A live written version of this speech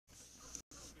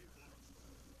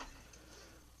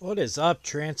What is up,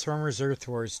 Transformers Earth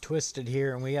Wars Twisted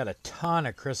here, and we got a ton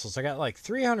of crystals. I got like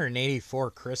 384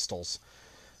 crystals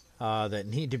that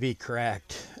need to be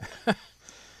cracked.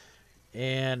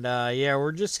 And yeah,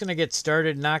 we're just going to get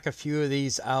started, knock a few of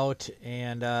these out,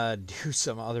 and do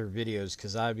some other videos,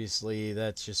 because obviously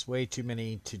that's just way too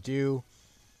many to do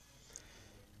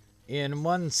in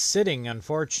one sitting,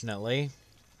 unfortunately.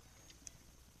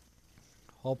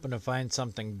 Hoping to find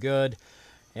something good.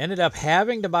 Ended up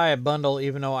having to buy a bundle,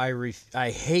 even though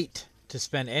I hate to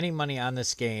spend any money on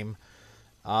this game.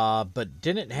 But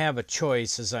didn't have a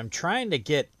choice as I'm trying to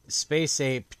get Space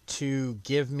Ape to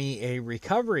give me a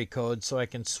recovery code so I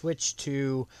can switch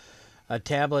to a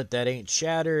tablet that ain't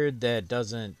shattered, that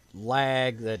doesn't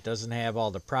lag, that doesn't have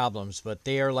all the problems. But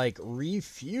they are like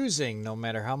refusing no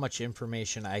matter how much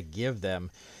information I give them.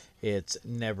 It's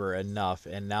never enough.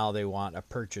 And now they want a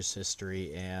purchase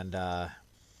history. And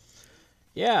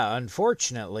yeah,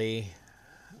 unfortunately,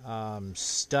 I'm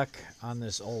stuck on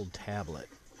this old tablet.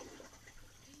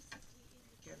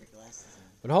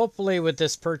 But hopefully with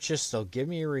this purchase, they'll give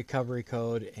me a recovery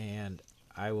code and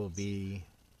I will be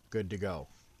good to go.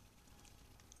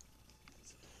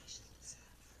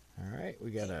 Alright,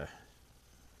 we got a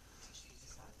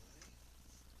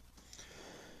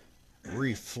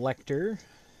reflector.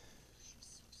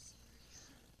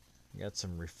 Got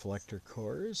some reflector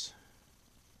cores.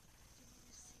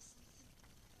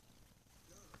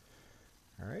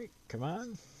 Alright, come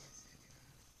on.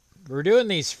 We're doing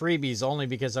these freebies only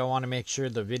because I want to make sure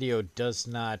the video does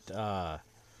not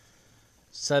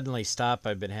suddenly stop.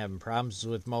 I've been having problems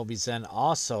with Mobizen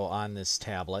also on this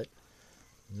tablet.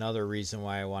 Another reason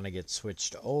why I want to get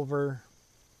switched over.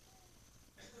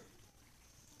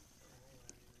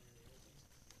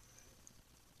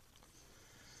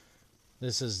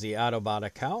 This is the Autobot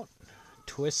account.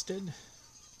 Twisted.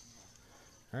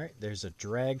 Alright, there's a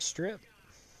drag strip.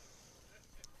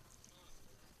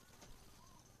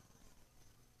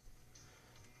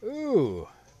 Ooh,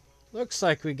 looks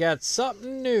like we got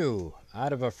something new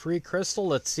out of a free crystal.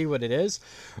 Let's see what it is.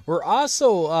 We're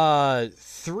also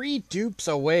 3 dupes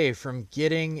away from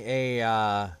getting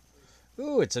a...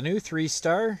 ooh, it's a new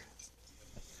 3-star.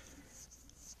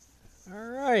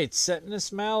 Alright,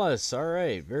 Setinus Malice.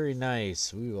 Alright, very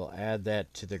nice. We will add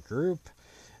that to the group.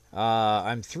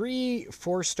 I'm 3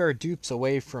 4-star dupes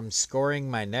away from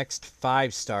scoring my next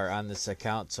 5-star on this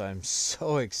account, so I'm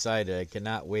so excited. I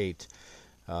cannot wait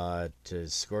to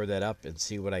score that up and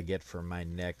see what I get for my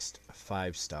next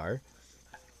 5-star.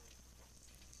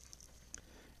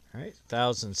 Alright,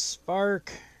 1000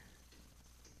 Spark.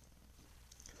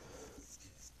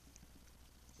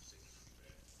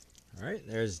 Alright,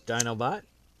 there's Dinobot.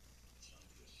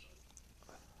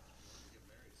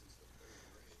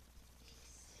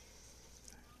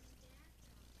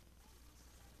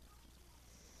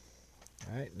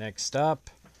 Alright, next up.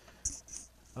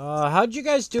 How'd you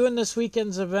guys do in this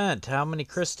weekend's event? How many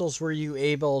crystals were you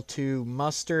able to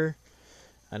muster?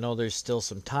 I know there's still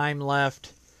some time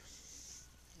left.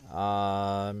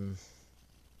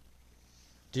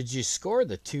 Did you score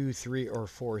the 2, 3, or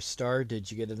 4-star?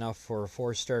 Did you get enough for a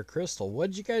 4-star crystal?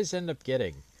 What did you guys end up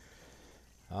getting?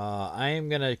 I am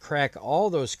going to crack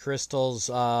all those crystals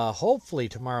hopefully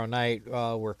tomorrow night.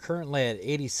 We're currently at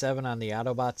 87 on the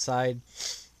Autobot side.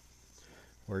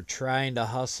 We're trying to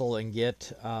hustle and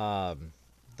get the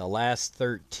last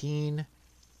 13.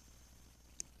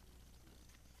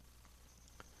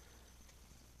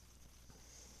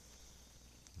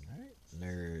 Alright,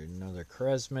 there's another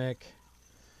Kresmic.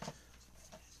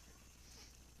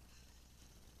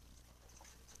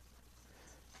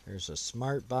 There's a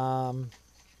Smart Bomb.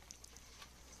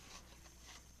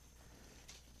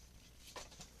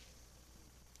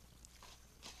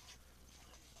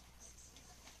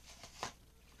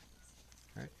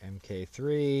 Alright,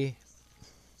 MK3.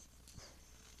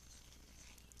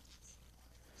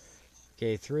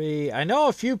 MK3. I know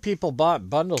a few people bought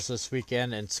bundles this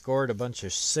weekend and scored a bunch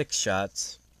of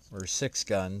 6-shots or 6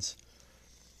 guns.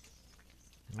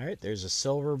 Alright, there's a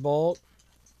Silver Bolt.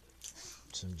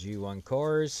 Some G1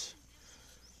 cores.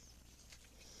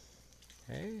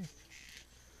 Okay.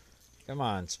 Come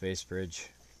on, Space Bridge.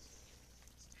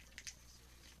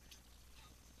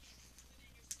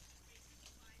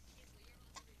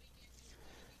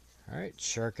 Alright,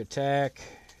 Shark Attack.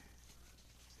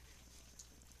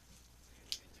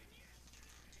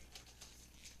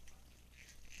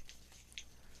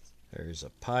 There's a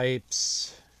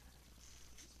Pipes.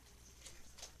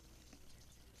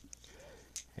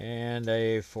 And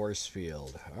a Force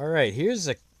Field. Alright, here's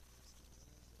the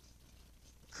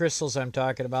crystals I'm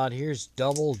talking about. Here's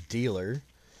Double Dealer.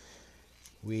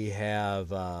 We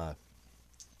have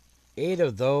 8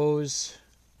 of those.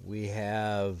 We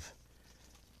have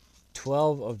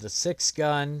 12 of the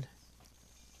 6-gun,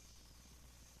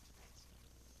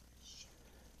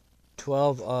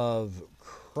 12 of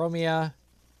Chromia,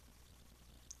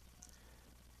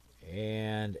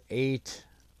 and 8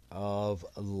 of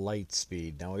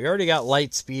Lightspeed. Now, we already got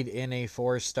Lightspeed in a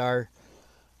 4-star.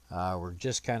 We're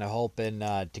just kind of hoping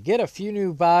to get a few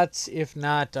new bots, if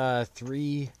not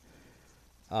 3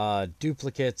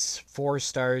 duplicates, 4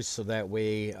 stars, so that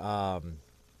way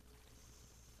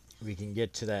we can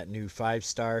get to that new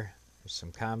 5-star. There's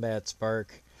some Combat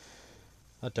Spark.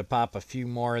 I'll have to pop a few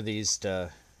more of these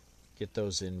to get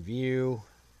those in view.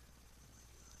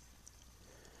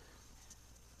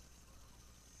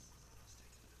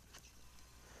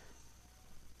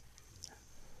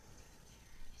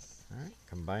 Alright,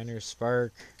 Combiner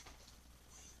Spark.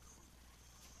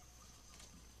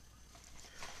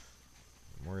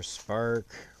 More Spark.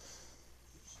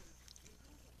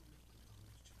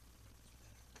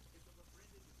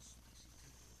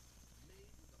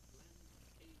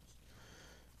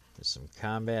 There's some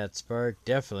Combat Spark.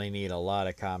 Definitely need a lot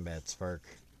of Combat Spark.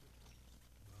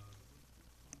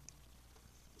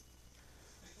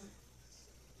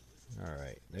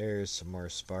 Alright, there's some more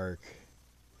Spark.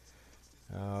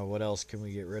 What else can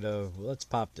we get rid of? Let's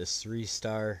pop this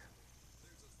 3-star.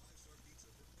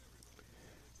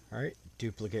 Alright,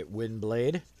 duplicate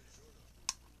Windblade.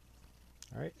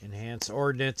 Alright, Enhance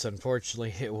Ordnance.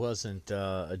 Unfortunately, it wasn't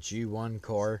a G1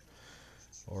 core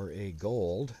or a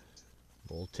gold.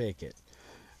 We'll take it.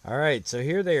 Alright, so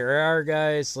here they are,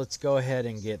 guys. Let's go ahead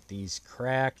and get these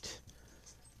cracked.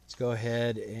 Let's go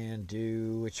ahead and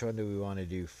do... Which one do we want to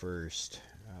do first?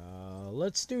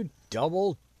 Let's do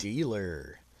Double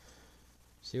Dealer.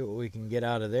 See what we can get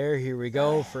out of there. Here we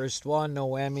go. First one. No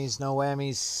whammies, no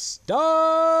whammies.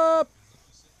 Stop!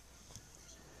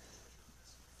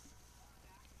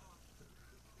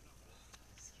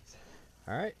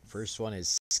 Alright, first one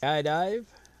is Skydive.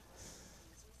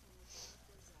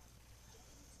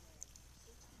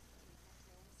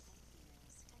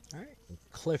 Alright,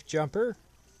 Cliff Jumper.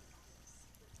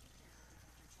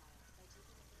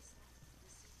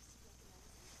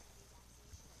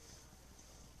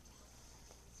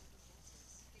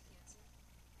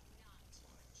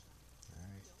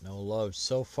 Alright, no love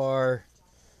so far.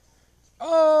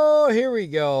 Oh, here we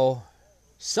go.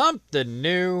 Something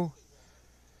new.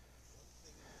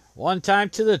 One time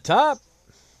to the top.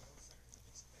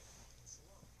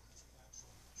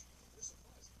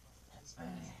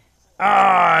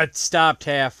 Ah, it stopped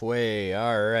halfway.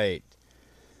 All right.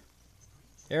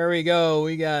 There we go.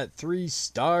 We got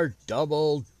 3-star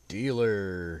Double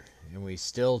Dealer. And we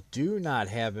still do not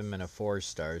have him in a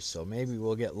 4-star. So maybe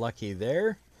we'll get lucky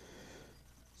there.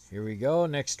 Here we go.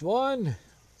 Next one.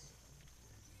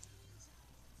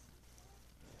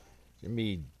 It's going to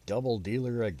be Double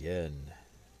Dealer again.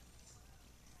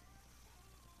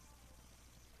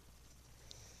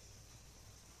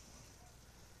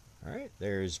 Alright,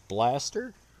 there's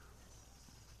Blaster.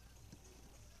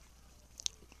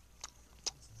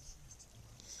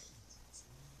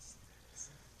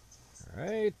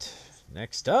 Alright,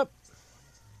 next up.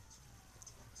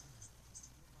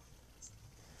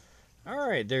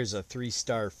 Alright, there's a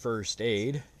 3-star First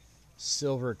Aid.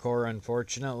 Silver core,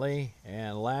 unfortunately.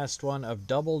 And last one of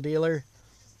Double Dealer.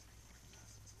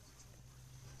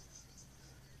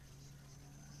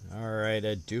 Alright,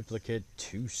 a duplicate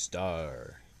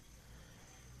 2-star.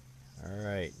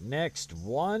 Alright, next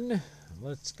one.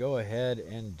 Let's go ahead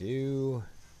and do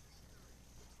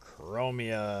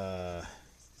Chromia.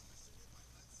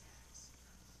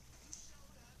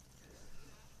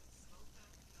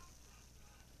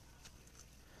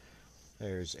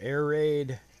 There's Air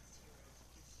Raid.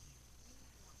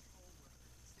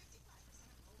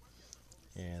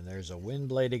 And there's a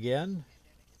Windblade again.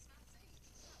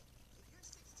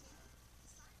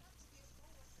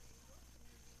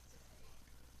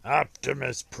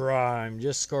 Optimus Prime.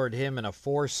 Just scored him in a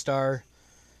 4-star.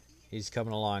 He's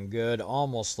coming along good.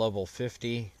 Almost level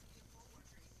 50.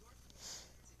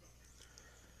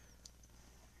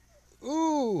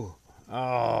 Ooh.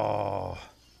 Oh.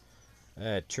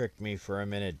 That tricked me for a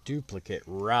minute. Duplicate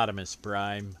Rodimus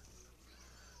Prime.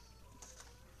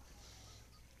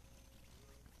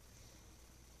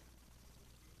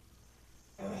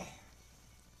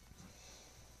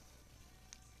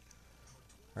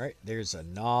 Alright, there's a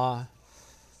Gnaw.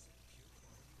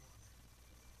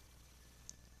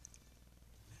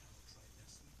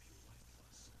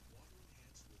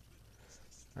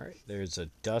 Alright, there's a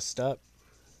Dust Up.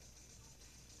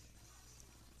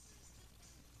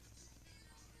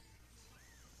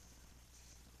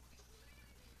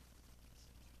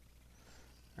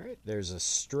 Alright, there's a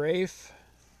strafe.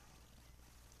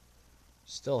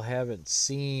 Still haven't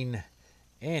seen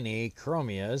any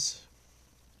Chromias.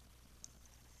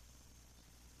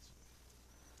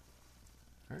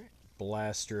 Alright,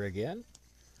 blaster again.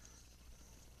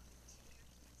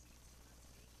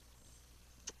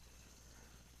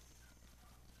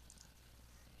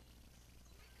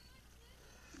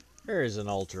 There's an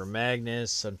Ultra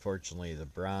Magnus, unfortunately the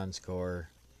bronze core.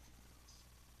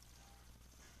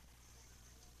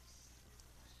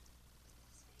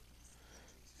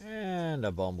 And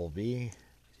a Bumblebee.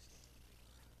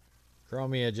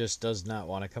 Chromia just does not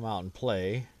want to come out and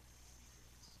play.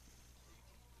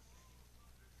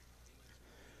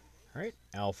 Alright,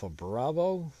 Alpha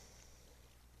Bravo.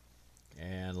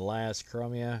 And last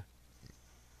Chromia.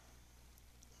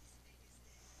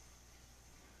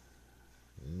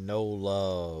 No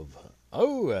love.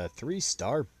 Oh, a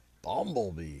 3-star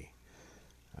Bumblebee.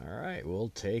 Alright, we'll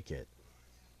take it.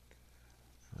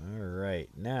 Alright,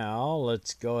 now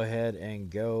let's go ahead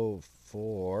and go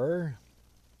for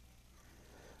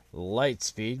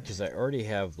Lightspeed, because I already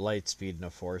have Lightspeed in a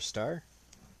 4-star.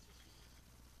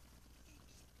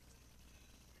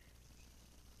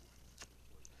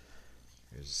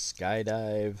 There's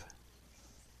Skydive.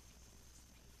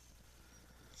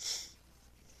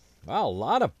 Wow, a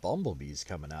lot of Bumblebees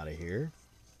coming out of here.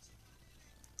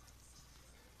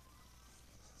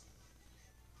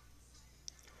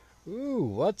 Ooh,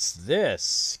 what's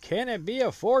this? Can it be a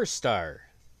 4-star?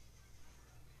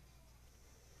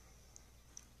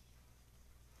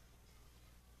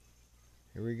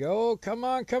 Here we go. Come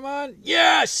on, come on.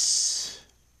 Yes!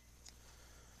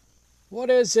 What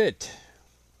is it?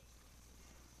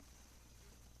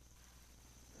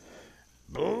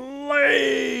 Blades!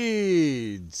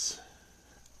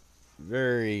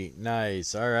 Very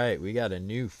nice. All right, we got a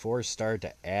new 4-star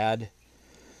to add.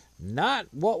 Not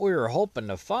what we were hoping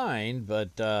to find,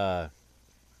 but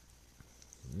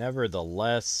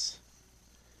nevertheless,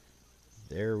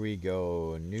 there we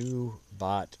go. New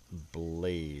bot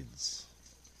Blades.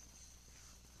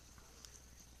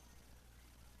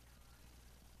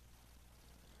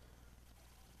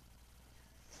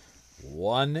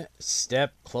 One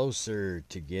step closer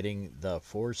to getting the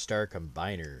 4-star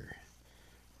combiner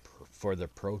for the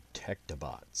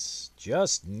Protectobots.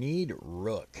 Just need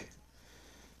Rook.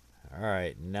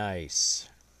 Alright, nice.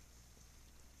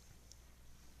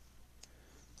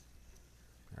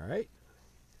 Alright.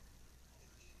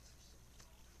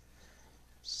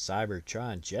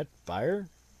 Cybertron Jetfire.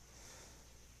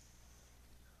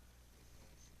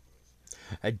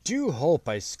 I do hope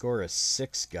I score a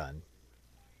 6-gun.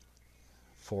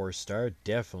 4-star.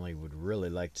 Definitely would really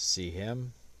like to see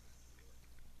him.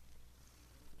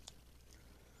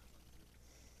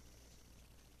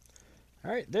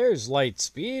 Alright, there's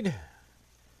Lightspeed.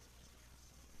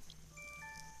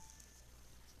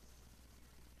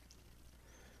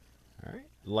 Alright,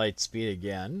 Lightspeed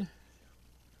again.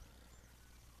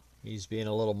 He's being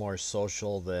a little more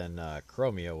social than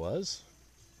Chromia was.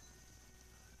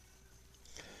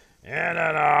 And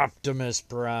an Optimus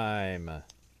Prime.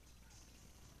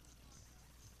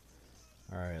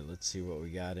 Alright, let's see what we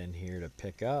got in here to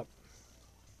pick up.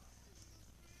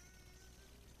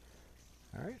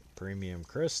 Alright, Premium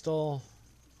Crystal.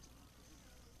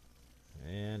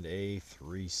 And a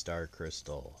 3-star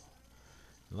Crystal.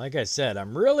 And like I said,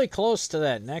 I'm really close to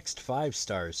that next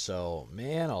 5-star, so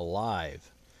man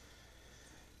alive.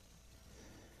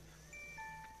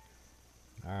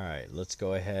 Alright, let's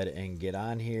go ahead and get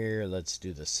on here. Let's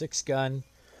do the 6-gun.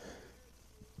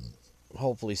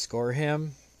 Hopefully score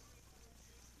him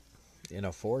in a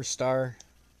 4-star.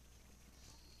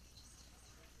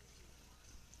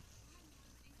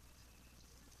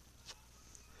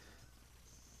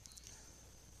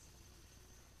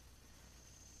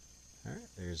 Alright,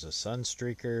 there's a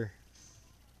Sunstreaker.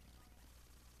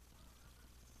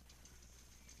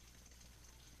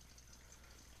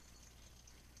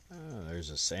 Oh, there's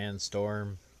a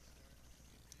Sandstorm.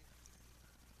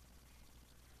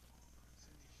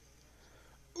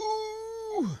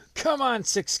 Ooh! Come on,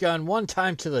 6-gun. One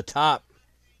time to the top.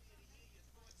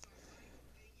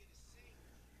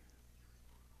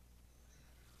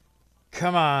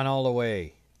 Come on, all the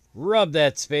way. Rub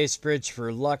that space bridge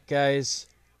for luck, guys.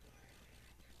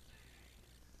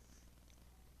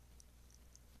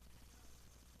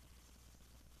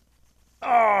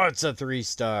 Oh, it's a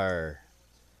 3-star.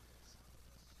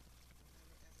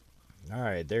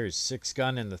 Alright, there's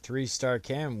 6-gun in the 3-star.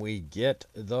 Can we get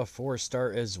the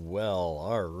 4-star as well?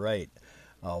 Alright.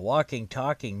 A walking,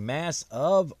 talking mass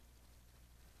of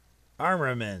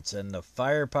armaments. And the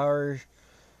firepower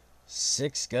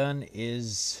 6-gun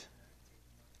is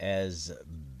as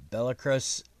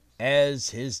Bellicrus, as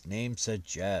his name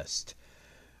suggests,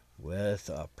 with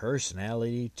a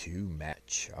personality to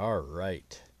match. All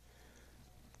right.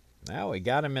 Now we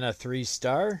got him in a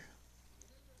 3-star.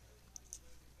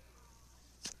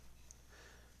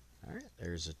 All right,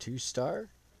 there's a 2-star.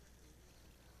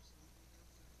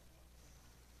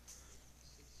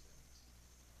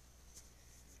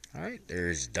 All right,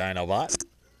 there's Dinobot.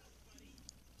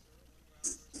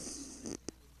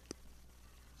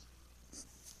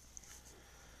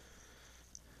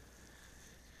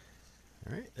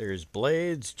 All right, there's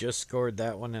Blades. Just scored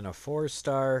that one in a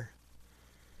 4-star.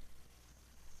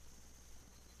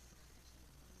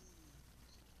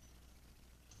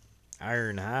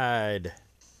 Ironhide.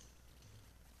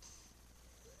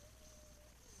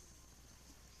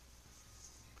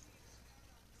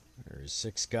 There's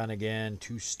 6-gun again,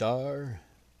 2-star.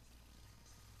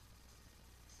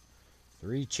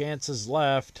 3 chances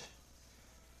left.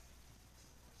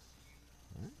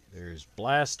 There's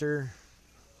Blaster.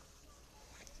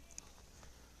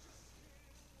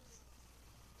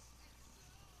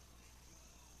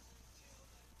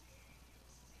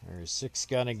 There's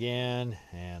 6-gun again,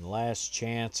 and last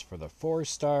chance for the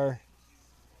 4-star.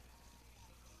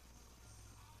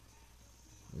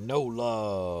 No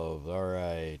love. All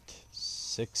right,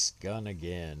 6-gun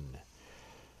again.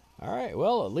 All right,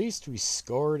 well, at least we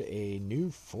scored a new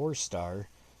 4-star.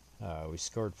 We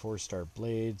scored 4-star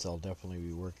Blades. I'll definitely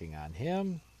be working on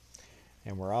him.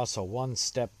 And we're also one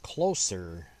step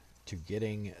closer to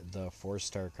getting the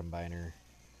 4-star combiner.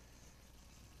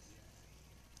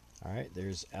 All right,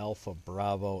 there's Alpha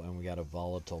Bravo, and we got a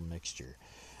volatile mixture.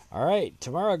 All right,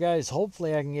 tomorrow, guys,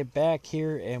 hopefully I can get back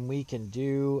here and we can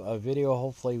do a video.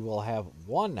 Hopefully we'll have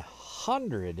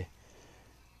 100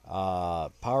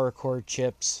 power core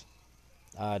chips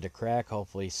to crack.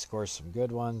 Hopefully score some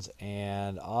good ones.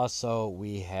 And also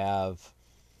we have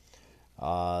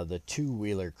the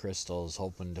 2-wheeler crystals,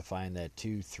 hoping to find that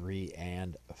 2, 3,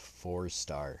 and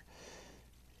 4-star.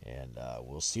 And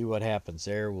we'll see what happens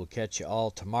there. We'll catch you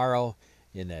all tomorrow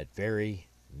in that very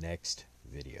next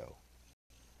video.